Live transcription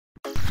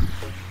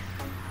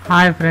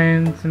Hi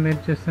friends, మీరు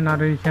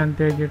చూస్తున్నారు Ishan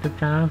Tej YouTube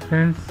channel.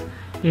 Friends,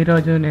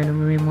 ఈరోజు నేను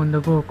మీ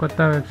ముందుకు కొత్త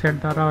వెబ్సైట్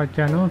ద్వారా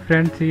వచ్చాను.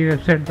 ఫ్రెండ్స్, ఈ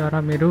వెబ్సైట్ ద్వారా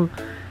మీరు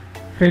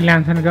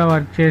ఫ్రీలాన్సర్గా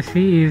వర్క్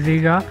చేసి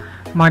ఈజీగా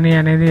మనీ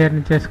అనేది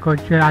ఎర్న్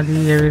చేసుకోవచ్చు. అది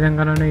ఏ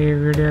విధంగానో ఈ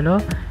వీడియోలో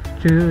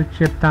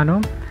చెప్తాను.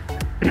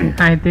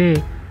 అయితే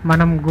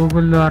మనం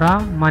గూగుల్ ద్వారా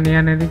మనీ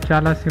అనేది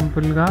చాలా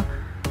సింపుల్గా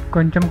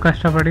కొంచెం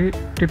కష్టపడి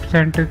టిప్స్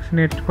అండ్ ట్రిక్స్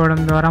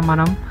నేర్చుకోవడం ద్వారా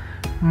మనం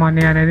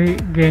మనీ అనేది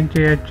గెయిన్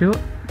చేయొచ్చు.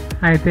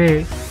 అయితే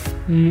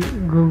ఈ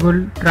గూగుల్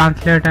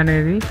ట్రాన్స్లేట్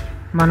అనేది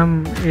మనం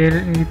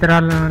ఇతర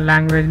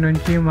లాంగ్వేజ్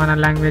నుంచి మన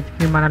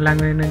లాంగ్వేజ్కి, మన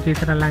లాంగ్వేజ్ నుంచి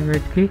ఇతర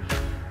లాంగ్వేజ్కి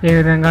ఏ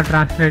విధంగా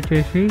ట్రాన్స్లేట్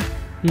చేసి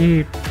ఈ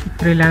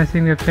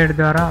ఫ్రీలాన్సింగ్ వెబ్సైట్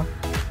ద్వారా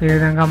ఏ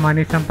విధంగా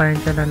మనీ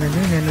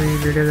సంపాదించాలనేది నేను ఈ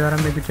వీడియో ద్వారా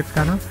మీకు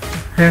చెప్తాను.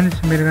 ఫ్రెండ్స్,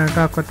 మీరు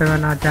కనుక కొత్తగా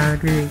నా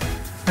ఛానల్కి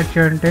వచ్చి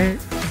ఉంటే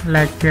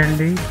లైక్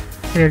చేయండి,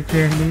 షేర్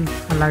చేయండి,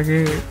 అలాగే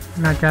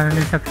నా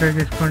ఛానల్ని సబ్స్క్రైబ్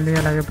చేసుకోండి.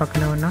 అలాగే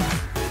పక్కనే ఉన్న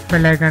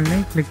బెల్ ఐకాన్ని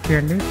క్లిక్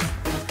చేయండి.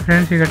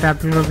 ఫ్రెండ్స్, ఇక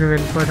టాపిక్లోకి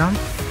వెళ్ళిపోదాం.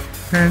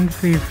 ఫ్రెండ్స్,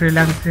 ఈ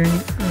ఫ్రీలాన్సింగ్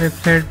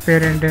వెబ్సైట్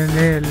పేరు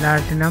ఏంటంటే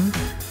లాటినమ్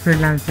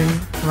ఫ్రీలాన్సింగ్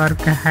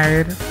వర్క్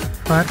హైర్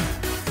ఫర్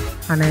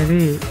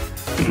అనేది.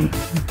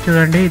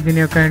 చూడండి,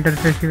 దీని యొక్క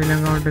ఇంటర్ఫేస్ ఈ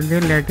విధంగా ఉంటుంది.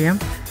 లాటియం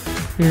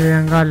ఈ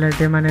విధంగా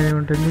లాటియం అనేది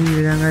ఉంటుంది. ఈ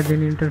విధంగా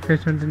దీని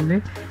ఇంటర్ఫేస్ ఉంటుంది.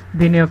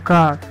 దీని యొక్క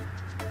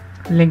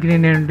లింక్ని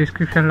నేను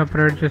డిస్క్రిప్షన్లో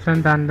ప్రొవైడ్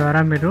చేస్తాను. దాని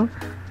ద్వారా మీరు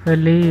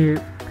వెళ్ళి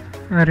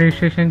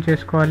రిజిస్ట్రేషన్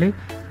చేసుకోవాలి.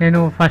 నేను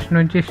ఫస్ట్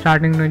నుంచి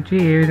స్టార్టింగ్ నుంచి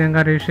ఏ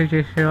విధంగా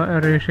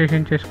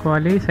రిజిస్ట్రేషన్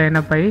చేసుకోవాలి, సైన్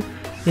అప్ అయ్యి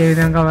ఏ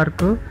విధంగా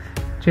వర్క్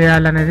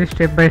చేయాలనేది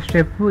స్టెప్ బై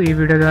స్టెప్ ఈ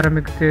వీడియో ద్వారా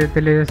మీకు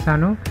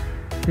తెలియజేస్తాను.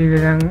 ఈ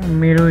విధంగా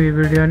మీరు ఈ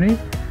వీడియోని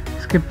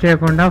స్కిప్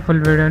చేయకుండా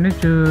ఫుల్ వీడియోని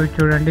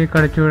చూడండి.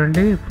 ఇక్కడ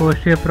చూడండి,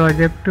 పోస్ట్ ఏ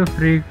project,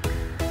 free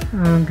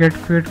get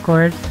quit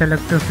కోయట్,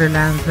 select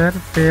freelancer,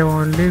 pay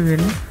only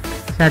win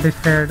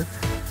satisfied.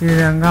 ఈ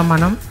విధంగా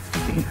మనం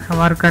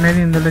వర్క్ అనేది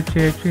ఇందులో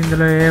చేయొచ్చు.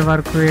 ఇందులో ఏ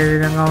వర్క్ ఏ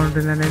విధంగా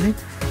ఉంటుంది అనేది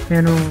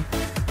నేను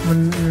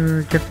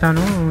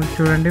చెప్తాను.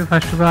 చూడండి,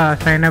 ఫస్ట్గా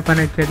సైన్ అప్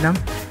అనేది చేద్దాం.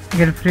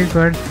 Get free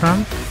codes from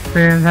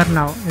freelancer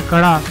now.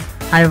 ఇక్కడ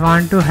ఐ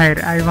వాంట్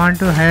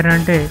టు హైర్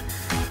అంటే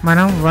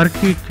మనం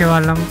వర్క్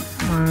ఇచ్చేవాళ్ళం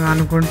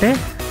అనుకుంటే,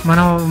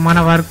 మన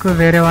వర్క్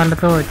వేరే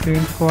వాళ్ళతో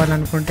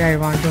చేయించుకోవాలనుకుంటే ఐ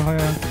వాంట్ టు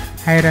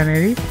హైర్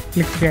అనేది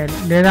క్లిక్ చేయాలి,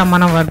 లేదా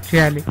మనం వర్క్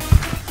చేయాలి.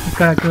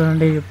 ఇక్కడ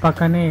చూడండి,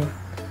 పక్కనే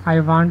ఐ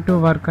వాంట్ టు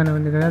వర్క్ అని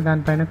ఉంది కదా,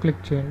 దానిపైన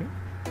క్లిక్ చేయండి.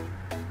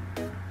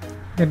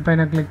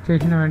 దీనిపైన క్లిక్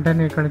చేసిన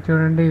వెంటనే ఇక్కడ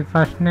చూడండి,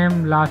 first name,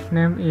 last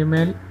name,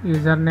 email,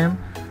 user name,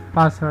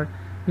 password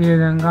ఈ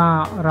విధంగా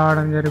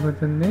రావడం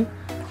జరుగుతుంది.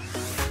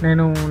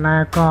 నేను నా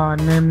యొక్క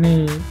నేమ్ని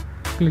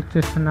క్లిక్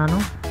చేస్తున్నాను.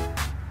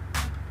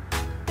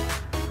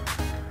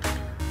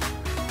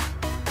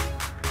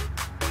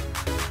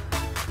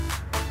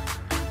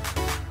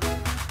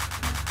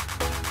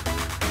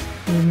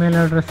 ఈమెయిల్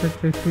అడ్రస్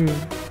వచ్చేసి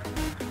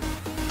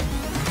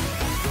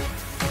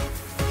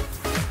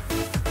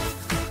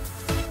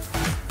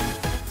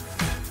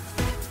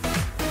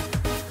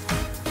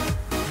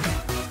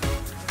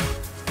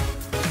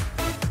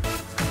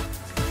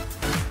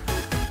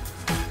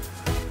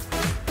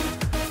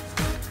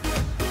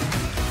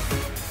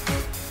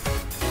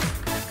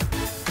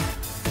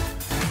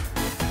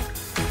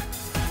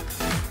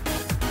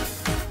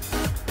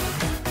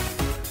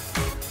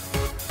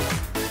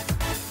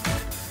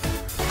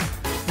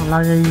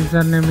అలాగే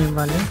యూజర్ నేమ్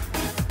ఇవ్వాలి.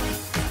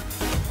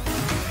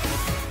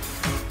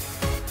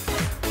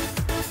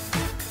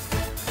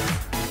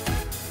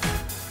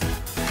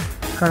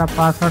 ఇక్కడ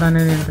పాస్వర్డ్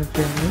అనేది ఎంటర్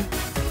చేయండి.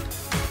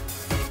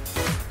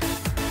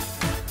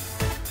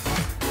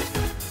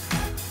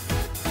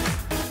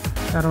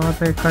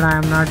 తర్వాత ఇక్కడ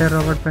ఐఎమ్ నాట్ ఏ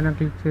రోబోట్ పైన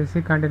క్లిక్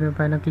చేసి కంటిన్యూ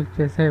పైన క్లిక్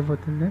చేస్తే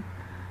అయిపోతుంది.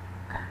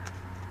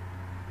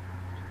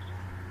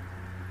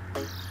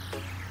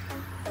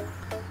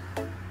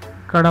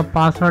 ఇక్కడ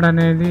పాస్వర్డ్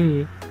అనేది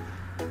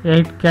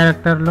 8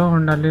 క్యారెక్టర్లో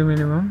ఉండాలి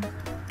మినిమం.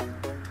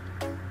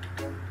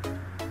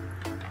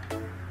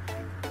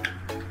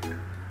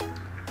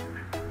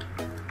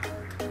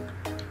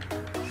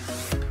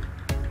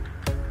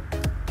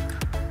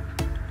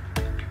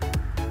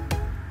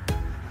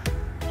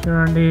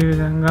 చూడండి, ఈ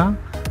విధంగా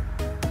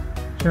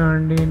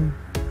చూడండి.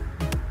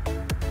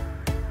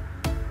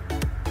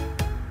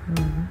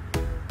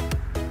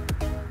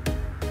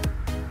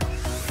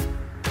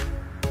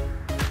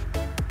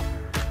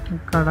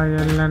 ఇక్కడ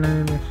ఎల్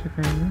అనేది మిస్టేక్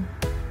అయింది.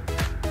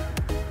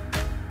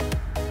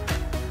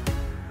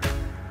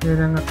 ఈ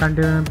విధంగా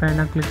కంటిన్యూ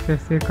పైన క్లిక్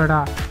చేసి ఇక్కడ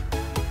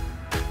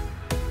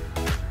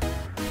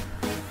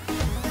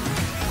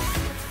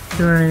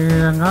చూడండి, ఈ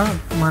విధంగా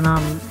మన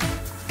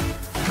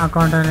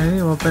అకౌంట్ అనేది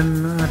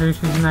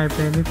రిజిస్ట్రేషన్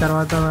అయిపోయింది.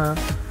 తర్వాత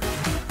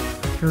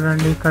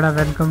చూడండి, ఇక్కడ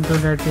welcome to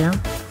లాటియం,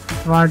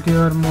 what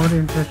your more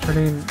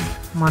interested in.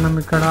 మనం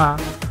ఇక్కడ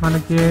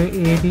మనకి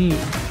ఏది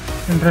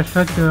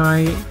interest,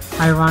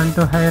 I want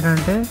to hire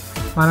అంటే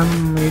మనం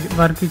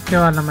వర్క్ ఇచ్చే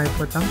వాళ్ళం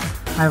అయిపోతాం.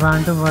 ఐ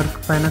వాంట్ టు వర్క్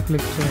పైన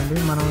క్లిక్ చేయండి.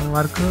 మనం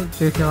వర్క్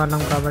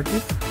చేసేవాళ్ళం కాబట్టి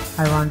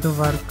ఐ వాంట్ టు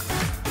వర్క్.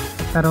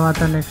 తర్వాత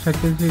నెక్స్ట్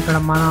వచ్చేసి ఇక్కడ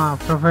మన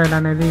ప్రొఫైల్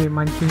అనేది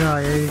మంచిగా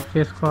ఎడిట్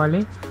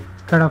చేసుకోవాలి.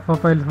 ఇక్కడ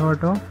ప్రొఫైల్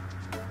ఫోటో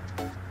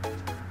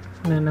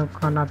నేను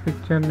నా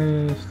పిక్చర్ని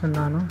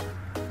ఇస్తున్నాను.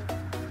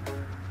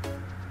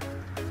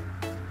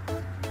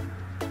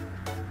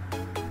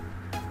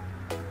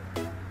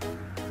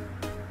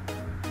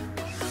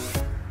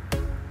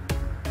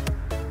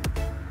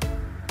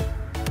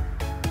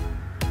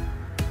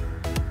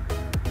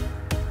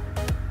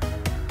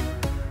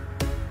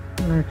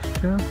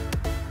 నెక్స్ట్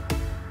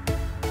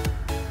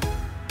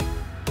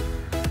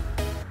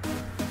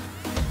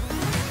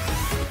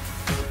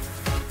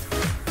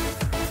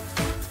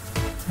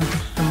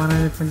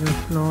మనది కొంచెం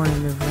స్లో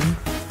అయింది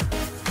ఫ్రెండ్స్.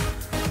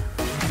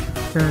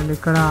 చూడండి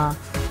ఇక్కడ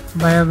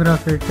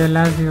biography tell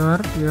us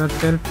your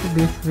self,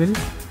 this will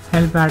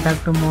help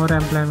attract to more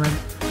employment.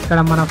 ఇక్కడ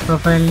మన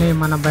ప్రొఫైల్ని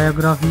మన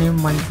బయోగ్రఫీని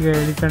మంచిగా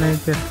ఎడిట్ అనేది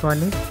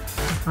చేసుకోవాలి.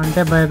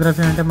 అంటే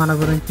బయోగ్రఫీ అంటే మన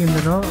గురించి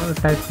ఇందులో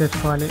టైప్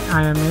చేసుకోవాలి.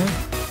 I'm a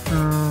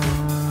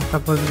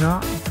సపోజ్గా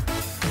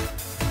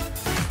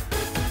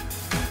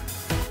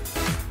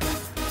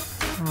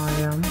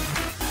I'm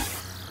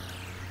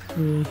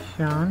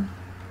Ishan,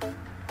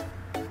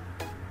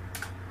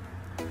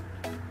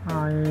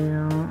 I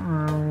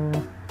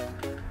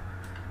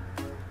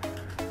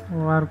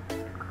work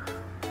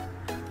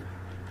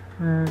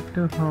at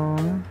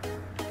home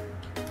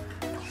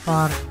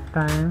part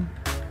time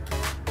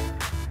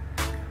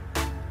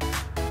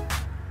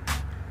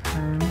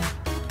and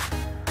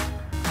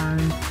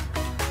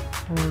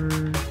full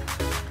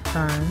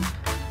time.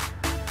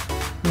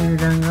 ఈ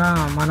విధంగా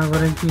మన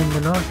గురించి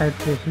ఇందులో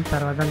టైప్ చేసి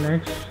తర్వాత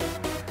నెక్స్ట్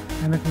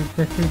క్లిక్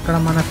చేసి ఇక్కడ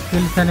మన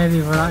స్కిల్స్ అనేది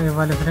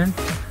ఇవ్వాలి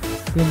ఫ్రెండ్స్.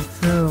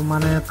 స్కిల్స్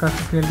మన యొక్క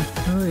స్కిల్స్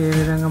ఏ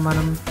విధంగా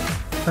మనం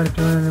ఇక్కడ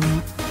చూడండి,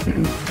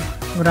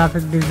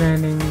 గ్రాఫిక్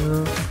డిజైనింగ్,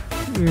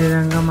 ఈ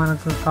విధంగా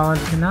మనకు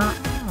కావాల్సిన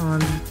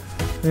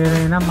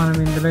ఏదైనా మనం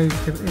ఇందులో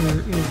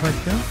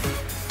ఇవ్వచ్చు.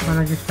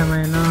 మనకి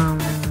ఇష్టమైన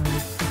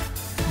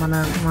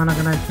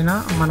మనకు నచ్చిన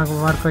మనకు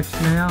వర్క్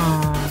వచ్చిన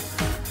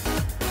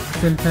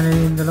స్కిల్స్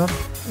అనేది ఇందులో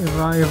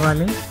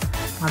ఇవ్వాలి.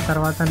 ఆ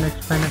తర్వాత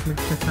నెక్స్ట్ పైన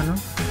క్లిక్ చేస్తాను.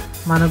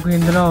 మనకు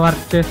ఇందులో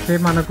వర్క్ చేస్తే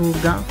మనకు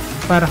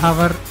పర్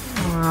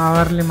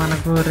అవర్లీ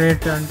మనకు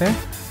రేట్ అంటే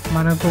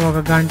మనకు ఒక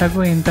గంటకు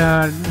ఇంత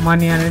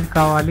మనీ అనేది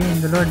కావాలి.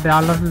 ఇందులో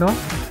డాలర్లో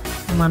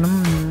మనం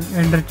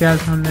ఎంటర్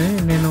చేయాల్సి ఉంది.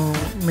 నేను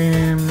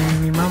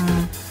మినిమం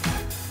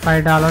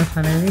 $5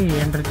 అనేది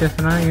ఎంటర్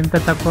చేస్తున్నాను. ఇంత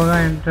తక్కువగా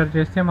ఎంటర్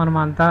చేస్తే మనం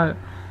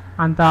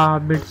అంత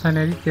బిట్స్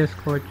అనేది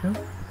చేసుకోవచ్చు.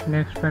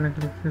 నెక్స్ట్ పైన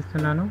క్లిక్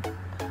చేస్తున్నాను.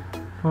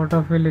 ఫోటో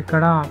ఫిల్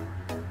ఇక్కడ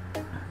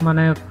మన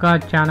యొక్క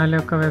ఛానల్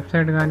యొక్క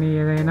వెబ్సైట్ కానీ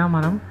ఏదైనా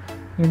మనం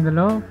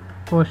ఇందులో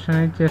పోస్ట్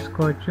అనేది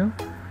చేసుకోవచ్చు.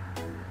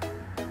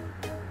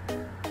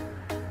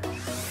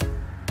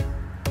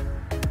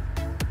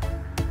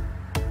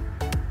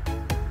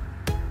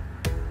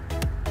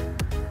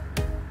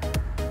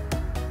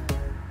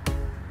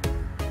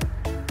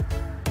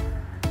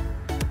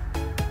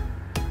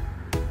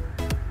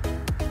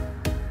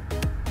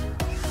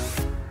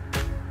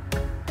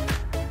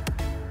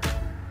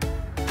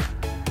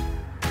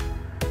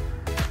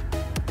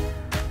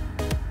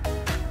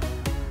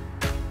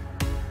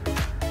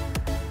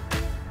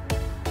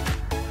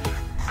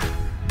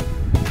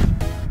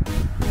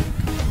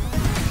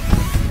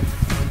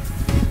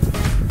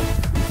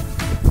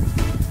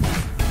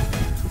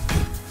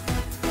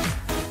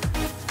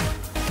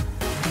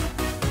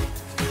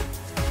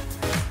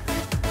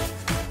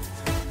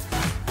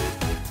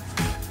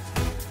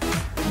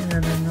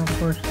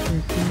 పోస్ట్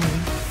చేసి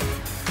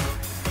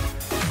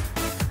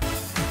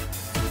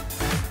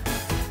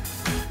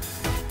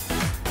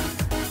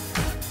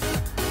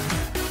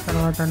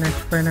తర్వాత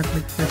నెక్స్ట్ పైన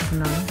క్లిక్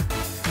చేస్తున్నాను.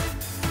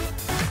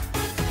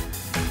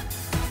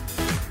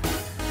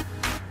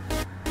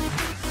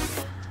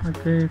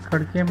 ఓకే,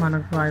 ఇక్కడికి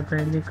మనకు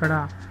అయిపోయింది. ఇక్కడ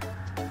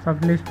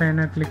పబ్లిష్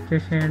పైన క్లిక్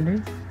చేసేయండి.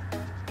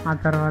 ఆ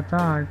తర్వాత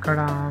ఇక్కడ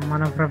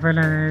మన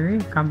ప్రొఫైల్ అనేది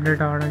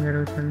కంప్లీట్ అవ్వడం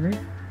జరుగుతుంది.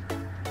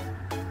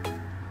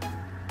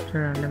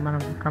 చూడండి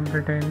మనకు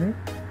కంప్లీట్ అయింది.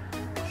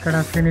 ఇక్కడ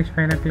ఫినిష్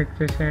పైన క్లిక్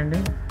చేసేయండి.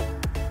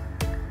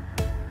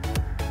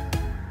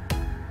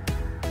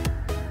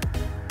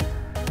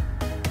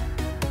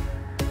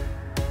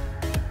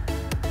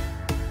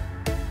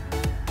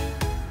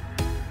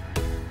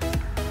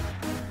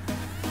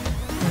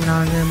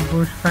 అలాగే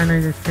బూస్ట్ పైన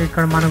చేస్తే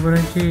ఇక్కడ మన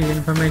గురించి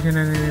ఇన్ఫర్మేషన్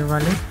అనేది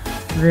ఇవ్వాలి.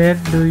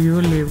 వేర్ డూ యూ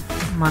లివ్,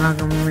 మన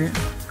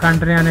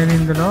కంట్రీ అనేది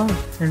ఇందులో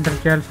ఎంటర్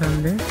చేయాల్సి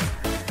ఉంది.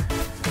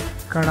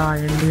 ఇక్కడ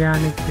ఇండియా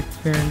అని క్లిక్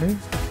చేయండి.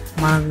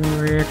 మనకు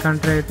ఏ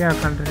కంట్రీ అయితే ఆ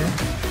కంట్రీ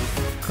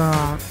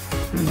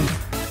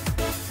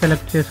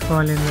సెలెక్ట్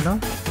చేసుకోవాలి. ఇందులో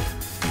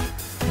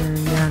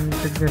ఇండియా అని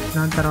క్లిక్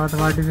చేస్తున్నాను. తర్వాత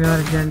what is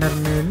your gender,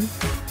 male.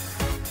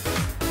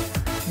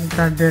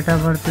 ఇంకా డేట్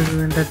ఆఫ్ బర్త్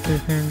ఎంటర్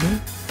చేసేయండి.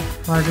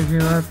 What is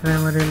your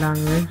primary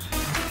language,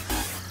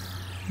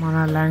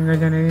 మన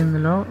లాంగ్వేజ్ అనేది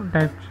ఇందులో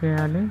టైప్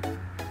చేయాలి.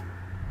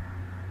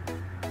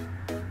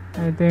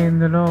 అయితే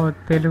ఇందులో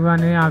తెలుగు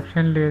అనే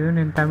ఆప్షన్ లేదు,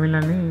 నేను తమిళ్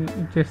అని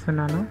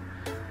ఇచ్చేస్తున్నాను.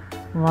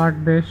 What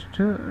best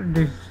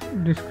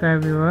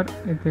describe your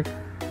ethics,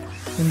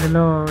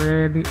 ఇందులో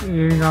ఏది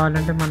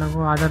కావాలంటే మనకు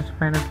అదర్స్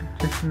పైన క్లిక్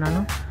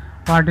చేస్తున్నాను.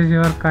 What is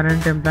your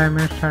current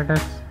employment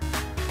status,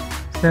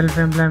 self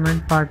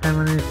employment, part time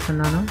అని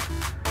ఇస్తున్నాను.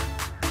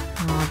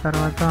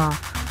 తర్వాత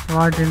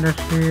వాట్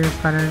ఇండస్ట్రీ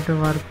కరెంట్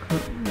వర్క్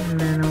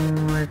నేను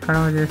ఎక్కడ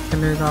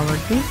చేస్తలేదు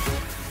కాబట్టి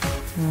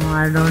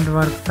ఐ డోంట్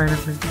వర్క్ పైన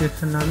క్లిక్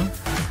చేస్తున్నాను.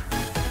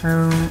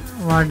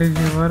 What is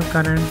your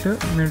current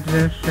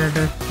material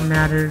status,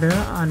 married,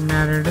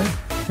 unmarried,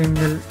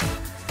 single.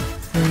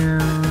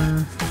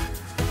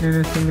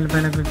 నేను సింగిల్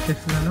పైన క్లిక్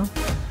చేస్తున్నాను.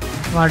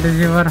 What is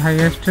your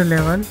highest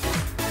level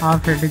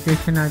of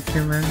education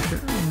achievement,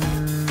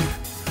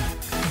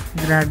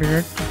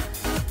 graduate.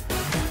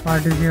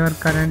 What is your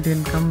current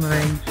income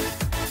range.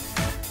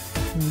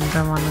 ఇంత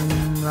మనం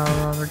రావు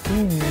కాబట్టి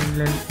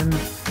లెస్ దెన్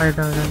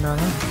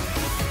 $5,000.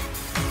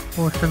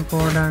 పోస్టల్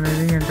కోడ్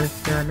అనేది enter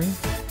చేయాలి.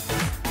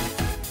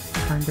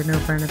 Continue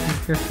పైన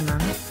click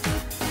చేస్తున్నాను.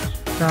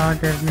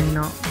 Start earning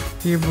now,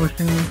 keep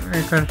boosting.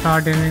 ఇక్కడ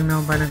స్టార్ట్ ఎర్నింగ్ నౌ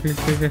పైన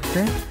క్లిక్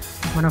చేస్తే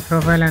మన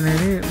ప్రొఫైల్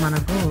అనేది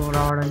మనకు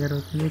రావడం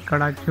జరుగుతుంది.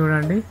 ఇక్కడ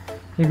చూడండి,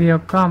 ఇది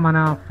మన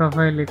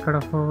ప్రొఫైల్. ఇక్కడ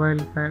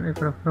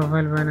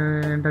ప్రొఫైల్ పైన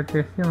ఎంటర్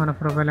చేస్తే మన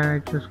ప్రొఫైల్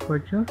అనేది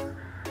చూసుకోవచ్చు.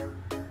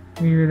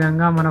 ఈ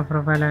విధంగా మన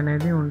ప్రొఫైల్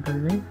అనేది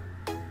ఉంటుంది.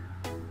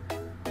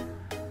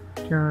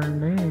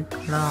 చూడండి,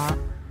 ఇక్కడ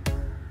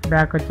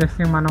బ్యాక్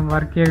వచ్చేసి మనం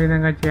వర్క్ ఏ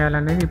విధంగా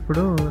చేయాలనేది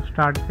ఇప్పుడు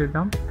స్టార్ట్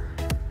చేద్దాం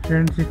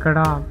ఫ్రెండ్స్. ఇక్కడ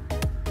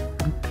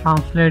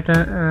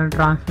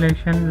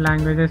ట్రాన్స్లేషన్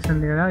లాంగ్వేజెస్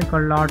ఉంది కదా,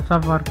 ఇక్కడ లాట్స్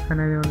ఆఫ్ వర్క్స్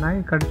అనేది ఉన్నాయి.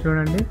 ఇక్కడ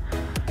చూడండి,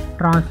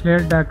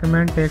 translate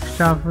document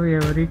text of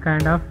every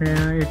kind of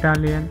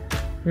Italian.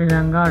 ఈ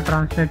విధంగా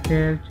ట్రాన్స్లేట్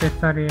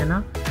చేస్తారు. ఈయన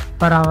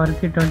పర్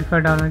అవర్కి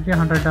 $25 నుంచి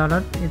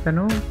 $100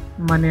 ఇతను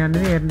మనీ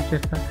అనేది ఎర్న్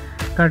చేస్తారు.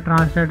 ఇక్కడ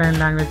ట్రాన్స్లేట్ అయిన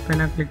లాంగ్వేజ్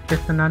పైన క్లిక్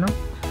చేస్తున్నాను.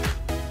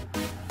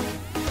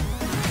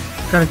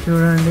 ఇక్కడ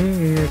చూడండి,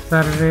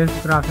 surveys,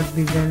 graphic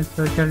design,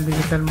 social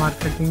digital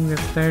marketing,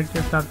 website,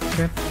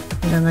 software,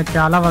 ఈ విధంగా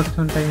చాలా వర్క్స్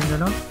ఉంటాయి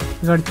ఇందులో.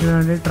 ఇక్కడ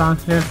చూడండి,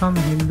 translate from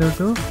Hindi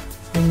to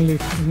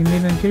English. Hindi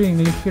నుంచి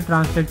ఇంగ్లీష్కి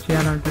ట్రాన్స్లేట్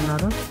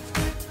చేయాలంటున్నారు.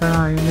 ఇక్కడ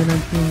హిందీ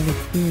నుంచి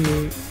ఇంగ్లీష్కి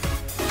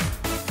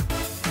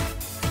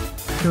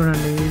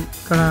చూడండి,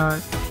 ఇక్కడ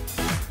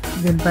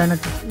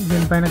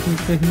దీనిపైన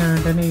క్లిక్ చేసిన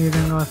వెంటనే ఈ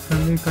విధంగా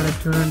వస్తుంది. ఇక్కడ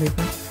చూడండి,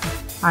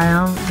 I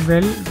am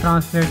well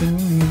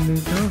translating Hindi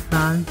to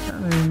France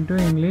into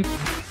English.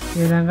 ఈ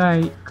విధంగా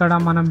ఇక్కడ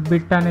మనం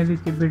బిట్ అనేది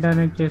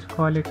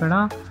చేసుకోవాలి. ఇక్కడ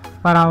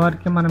పర్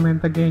అవర్కి మనం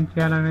ఎంత గెయిన్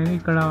చేయాలనేది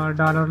ఇక్కడ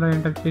డాలర్లో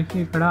ఎంటర్ చేసి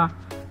ఇక్కడ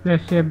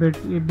ప్లస్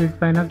ఈ బిట్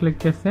పైన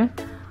క్లిక్ చేస్తే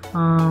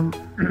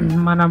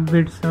మన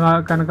బిట్స్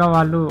కనుక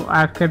వాళ్ళు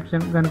యాక్సెప్ట్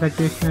కనుక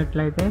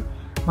చేసినట్లయితే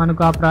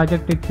మనకు ఆ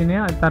ప్రాజెక్ట్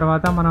ఇచ్చిన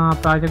తర్వాత మనం ఆ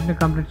ప్రాజెక్ట్ని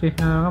కంప్లీట్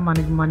చేసిన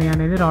మనకి మనీ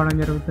అనేది రావడం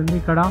జరుగుతుంది.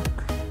 ఇక్కడ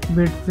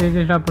బిట్స్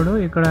చేసేటప్పుడు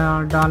ఇక్కడ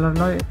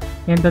డాలర్లో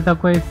ఎంత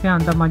తక్కువ ఇస్తే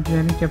అంత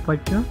మంచిదని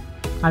చెప్పొచ్చు.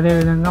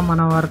 అదేవిధంగా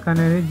మన వర్క్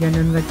అనేది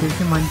జెన్యున్గా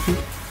చేసి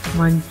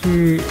మంచి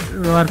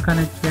వర్క్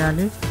అనేది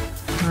చేయాలి.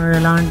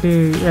 ఎలాంటి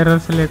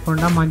ఎర్రర్స్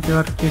లేకుండా మంచి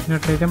వర్క్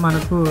చేసినట్లయితే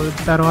మనకు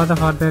తర్వాత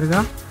ఫర్దర్గా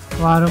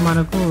వారు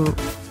మనకు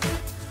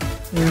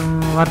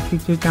వర్క్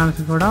ఇచ్చే ఛాన్స్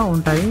కూడా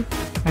ఉంటాయి.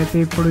 అయితే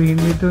ఇప్పుడు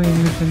హిందీ టు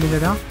ఇంగ్లీష్ ఉంది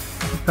కదా,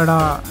 ఇక్కడ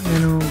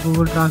నేను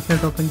గూగుల్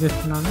ట్రాన్స్లేట్ ఓపెన్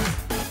చేస్తున్నాను.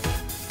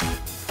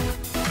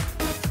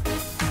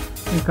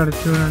 ఇక్కడ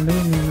చూడండి,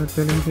 నేను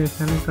తెలుగు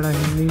చేశాను. ఇక్కడ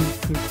హిందీ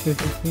క్లిక్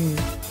చేసేసి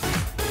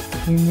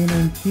హిందీ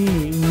నుంచి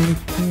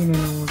ఇంగ్లీష్కి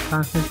నేను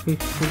ట్రాన్స్లేట్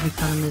చేసి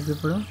చూపిస్తాను మీకు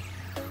ఇప్పుడు.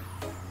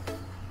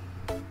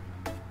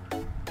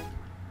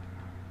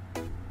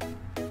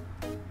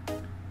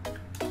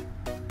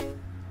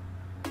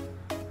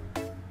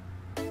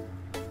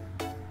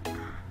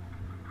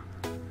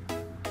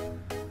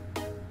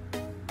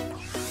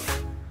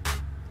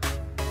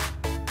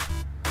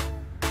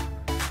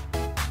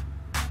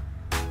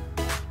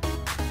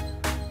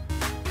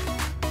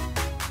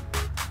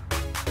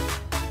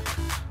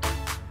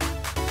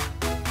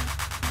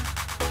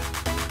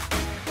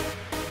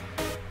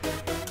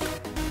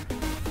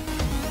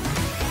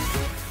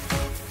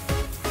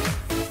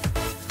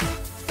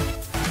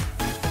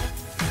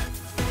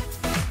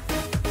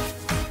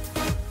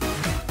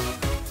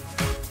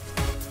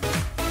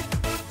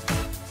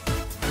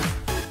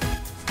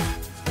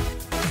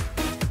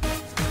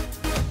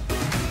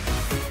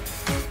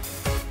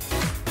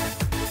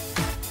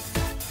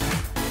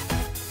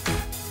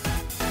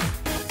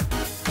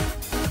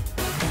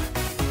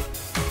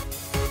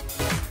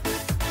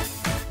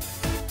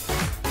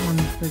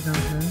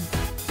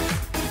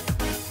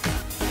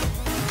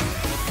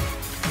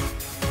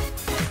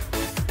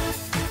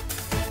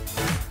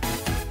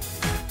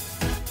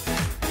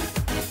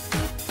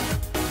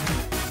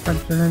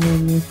 చూడండి,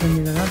 ఇంగ్లీష్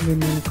ఉంది కదా,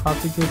 దీన్ని నేను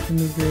కాపీ చేసి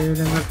మీకు ఏ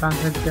విధంగా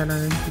ట్రాన్స్లేట్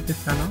చేయాలని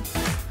చూపిస్తాను.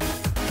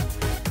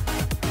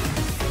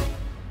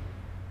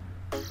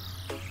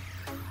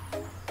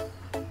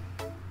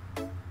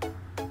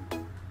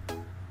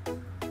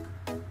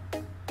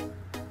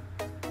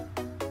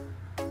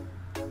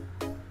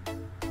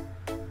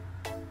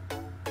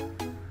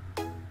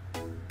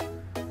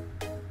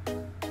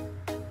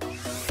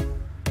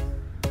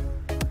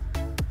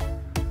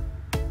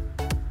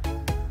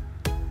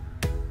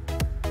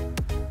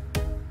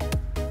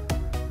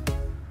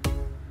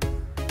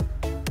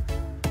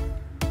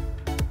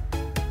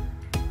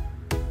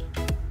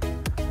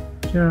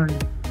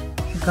 చూడండి,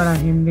 ఇక్కడ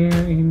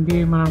హిందీ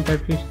మనం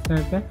టైప్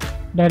చేస్తే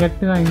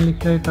డైరెక్ట్గా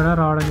ఇంగ్లీష్లో ఇక్కడ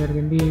రావడం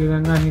జరిగింది. ఈ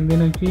విధంగా హిందీ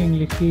నుంచి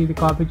ఇంగ్లీష్కి ఇది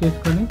కాపీ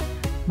చేసుకొని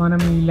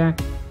మనం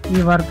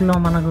ఈ వర్క్లో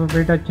మనకు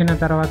బిట్ వచ్చిన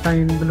తర్వాత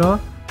ఇందులో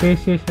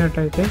పేస్ట్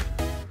చేసినట్టయితే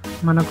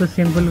మనకు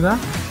సింపుల్గా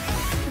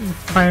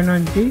 5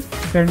 నుంచి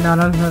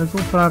 $10 వరకు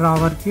పర్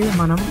అవర్కి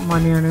మనం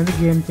మనీ అనేది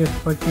గెయిన్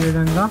చేసుకోవచ్చు. ఈ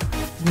విధంగా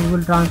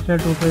గూగుల్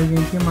ట్రాన్స్లేట్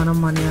ఉపయోగించి మనం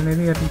మనీ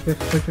అనేది ఎర్న్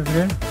చేసుకోవచ్చు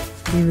ఫ్రెండ్స్.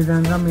 ఈ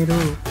విధంగా మీరు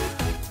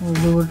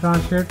గూగుల్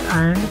ట్రాన్స్లేట్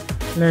అండ్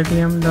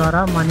Latinum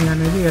ద్వారా మనీ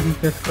అనేది ఎర్న్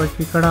చేసుకోవచ్చు.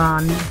 ఇక్కడ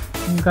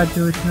ఇంకా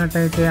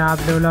చూసినట్టయితే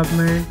app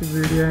development,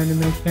 video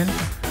animation,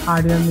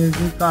 audio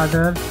music,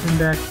 others,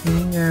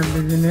 indexing,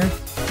 business,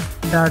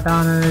 data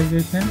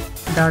analysation,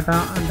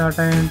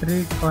 data entry,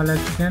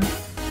 collection,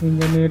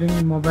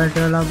 engineering, mobile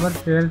developer,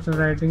 sales,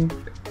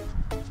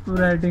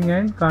 writing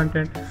and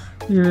content.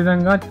 ఈ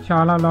విధంగా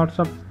చాలా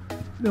లాట్స్ ఆఫ్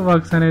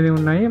వర్క్స్ అనేది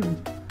ఉన్నాయి.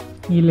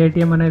 ఈ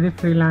Latinum అనేది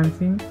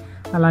ఫ్రీలాన్సింగ్,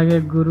 అలాగే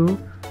గురు,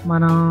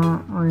 మన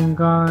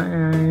ఇంకా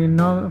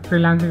ఎన్నో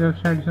ఫ్రీలాన్సింగ్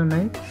వెబ్సైట్స్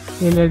ఉన్నాయి.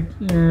 ఈ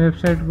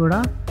వెబ్సైట్ కూడా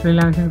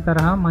ఫ్రీలాన్సింగ్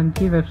తరహా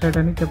మంచి వెబ్సైట్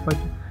అని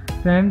చెప్పొచ్చు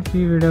ఫ్రెండ్స్.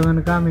 ఈ వీడియో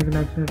కనుక మీకు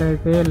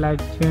నచ్చినట్టయితే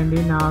లైక్ చేయండి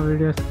నా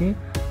వీడియోస్కి,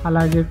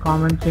 అలాగే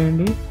కామెంట్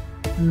చేయండి,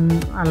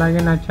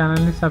 అలాగే నా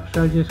ఛానల్ని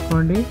సబ్స్క్రైబ్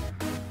చేసుకోండి,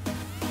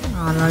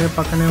 అలాగే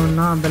పక్కనే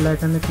ఉన్న బెల్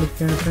ఐకాన్ని క్లిక్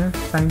చేయండి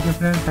friends. Thank you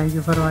friends, thank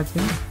you for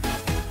watching.